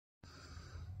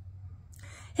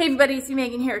Hey everybody, it's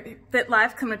Megan here at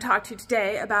FitLife. Coming to talk to you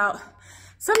today about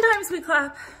sometimes we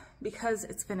clap because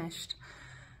it's finished,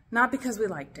 not because we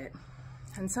liked it.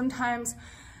 And sometimes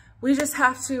we just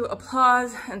have to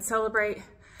applaud and celebrate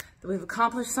that we've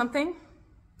accomplished something,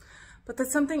 but that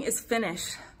something is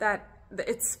finished, that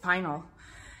it's final.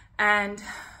 And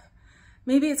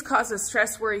maybe it's caused us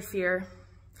stress, worry, fear.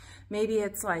 Maybe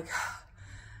it's like,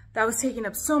 that was taking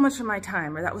up so much of my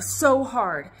time, or that was so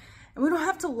hard. And we don't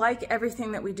have to like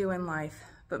everything that we do in life,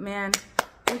 but man,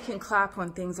 we can clap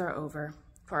when things are over,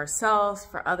 for ourselves,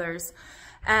 for others.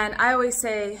 And I always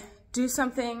say, do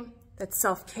something that's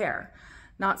self-care,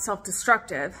 not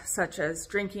self-destructive, such as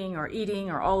drinking or eating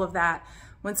or all of that.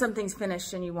 When something's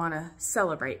finished and you want to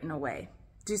celebrate in a way,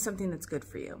 do something that's good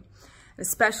for you.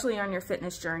 Especially on your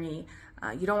fitness journey,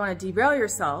 you don't want to derail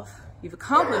yourself. You've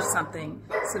accomplished something,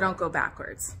 so don't go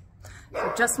backwards.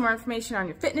 For just more information on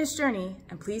your fitness journey,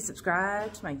 and please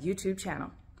subscribe to my YouTube channel.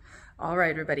 All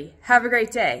right, everybody, have a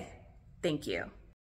great day. Thank you.